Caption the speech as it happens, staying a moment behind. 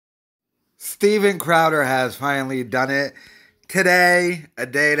Steven Crowder has finally done it. Today, a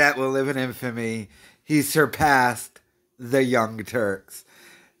day that will live in infamy, he surpassed the Young Turks.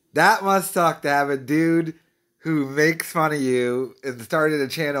 That must suck to have a dude who makes fun of you and started a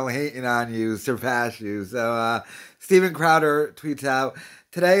channel hating on you surpass you. So, Steven Crowder tweets out,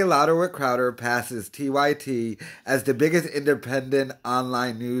 today, Louder with Crowder passes TYT as the biggest independent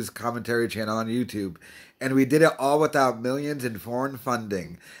online news commentary channel on YouTube. And we did it all without millions in foreign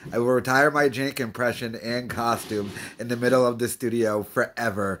funding. I will retire my jank impression and costume in the middle of the studio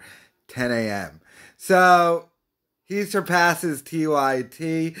forever. 10 a.m. So he surpasses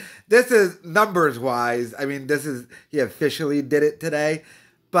TYT. This is numbers wise. I mean, he officially did it today.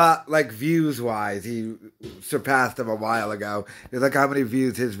 But like views wise, he surpassed him a while ago. It's like how many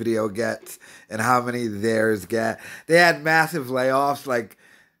views his video gets and how many theirs get. They had massive layoffs. Like,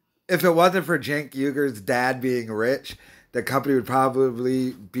 if it wasn't for Cenk Uyghur's dad being rich, the company would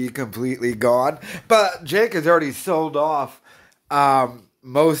probably be completely gone. But Cenk has already sold off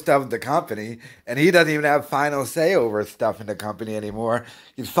most of the company, and he doesn't even have final say over stuff in the company anymore.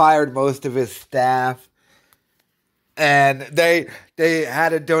 He's fired most of his staff. And they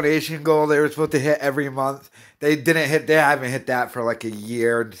had a donation goal they were supposed to hit every month. They haven't hit that for like a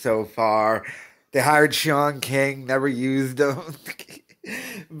year so far. They hired Sean King, never used him.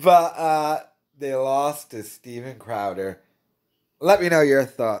 But they lost to Steven Crowder. Let me know your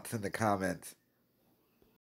thoughts in the comments.